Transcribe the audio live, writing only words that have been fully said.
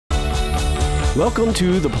Welcome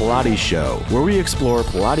to the Pilates Show, where we explore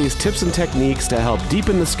Pilates tips and techniques to help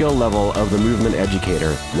deepen the skill level of the movement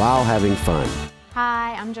educator while having fun.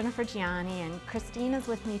 Hi, I'm Jennifer Gianni, and Christine is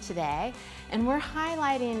with me today, and we're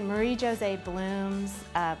highlighting Marie-Jose Bloom's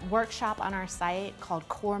workshop on our site called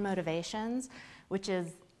Core Motivations, which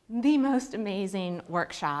is the most amazing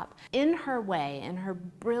workshop. In her way, in her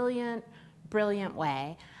brilliant, brilliant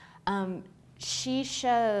way, she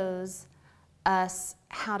shows us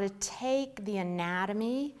how to take the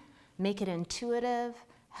anatomy, make it intuitive,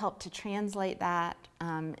 help to translate that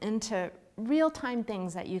into real-time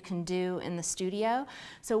things that you can do in the studio.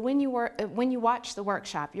 So when you watch the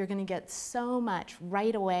workshop, you're going to get so much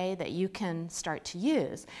right away that you can start to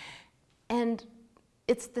use. And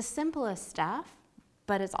it's the simplest stuff,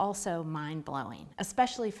 but it's also mind-blowing,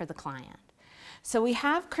 especially for the client. So we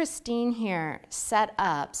have Christine here set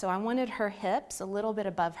up. So I wanted her hips a little bit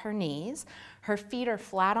above her knees. Her feet are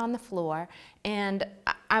flat on the floor. And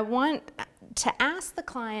I want to ask the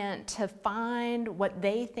client to find what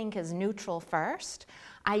they think is neutral first.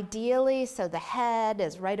 Ideally, so the head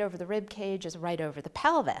is right over the rib cage, is right over the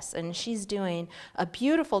pelvis. And she's doing a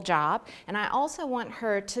beautiful job. And I also want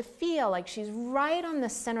her to feel like she's right on the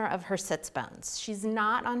center of her sits bones. She's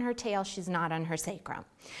not on her tail, she's not on her sacrum.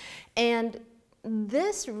 And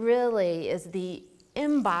this really is the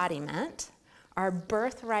embodiment, our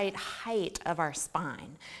birthright height of our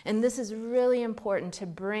spine. And this is really important to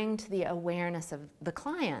bring to the awareness of the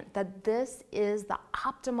client, that this is the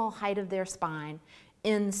optimal height of their spine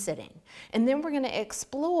in sitting. And then we're going to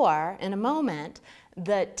explore in a moment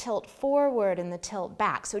the tilt forward and the tilt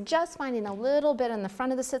back. So just finding a little bit on the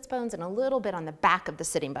front of the sits bones and a little bit on the back of the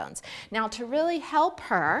sitting bones. Now to really help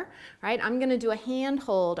her, right, I'm going to do a hand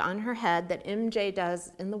hold on her head that MJ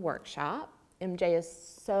does in the workshop. MJ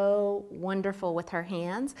is so wonderful with her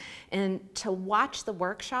hands, and to watch the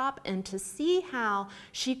workshop and to see how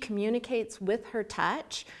she communicates with her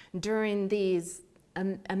touch during these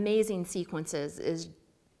amazing sequences is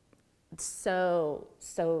so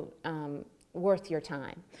worth your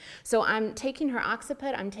time. So I'm taking her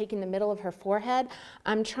occiput, I'm taking the middle of her forehead,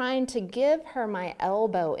 I'm trying to give her my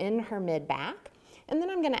elbow in her mid-back, and then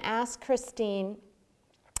I'm going to ask Christine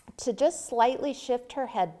to just slightly shift her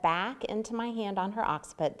head back into my hand on her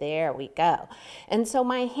occiput. There we go. And so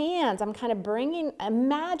my hands, I'm kind of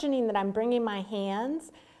imagining that I'm bringing my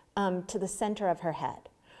hands to the center of her head.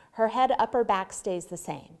 Her head, upper back stays the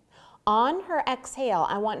same. On her exhale,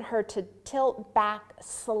 I want her to tilt back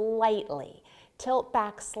slightly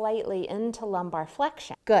into lumbar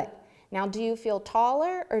flexion. Good. Now, do you feel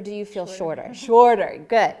taller or do you feel shorter? Shorter,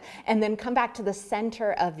 good. And then come back to the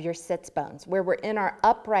center of your sits bones, where we're in our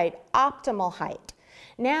upright optimal height.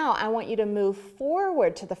 Now, I want you to move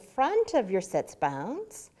forward to the front of your sits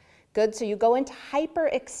bones. Good, so you go into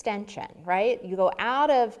hyperextension, right? You go out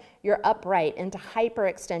of your upright into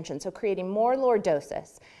hyperextension, so creating more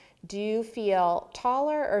lordosis. Do you feel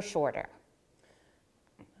taller or shorter?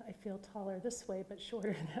 I feel taller this way, but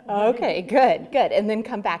shorter that way. Okay, good, good. And then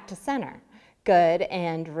come back to center. Good,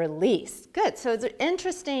 and release. Good. So it's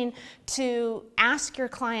interesting to ask your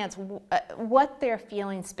clients what they're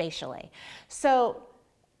feeling spatially. So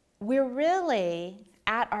we're really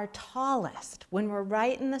at our tallest when we're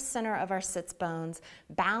right in the center of our sits bones,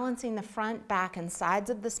 balancing the front, back, and sides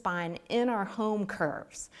of the spine in our home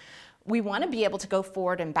curves. We want to be able to go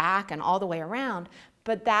forward and back and all the way around,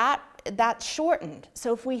 but that's shortened.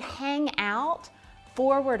 So if we hang out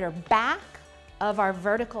forward or back of our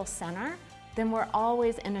vertical center, then we're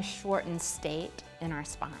always in a shortened state in our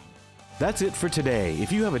spine. That's it for today.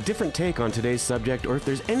 If you have a different take on today's subject, or if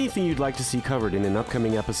there's anything you'd like to see covered in an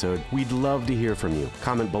upcoming episode, we'd love to hear from you.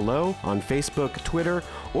 Comment below on Facebook, Twitter,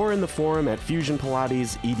 or in the forum at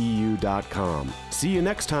fusionpilatesedu.com. See you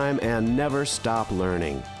next time, and never stop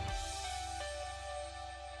learning.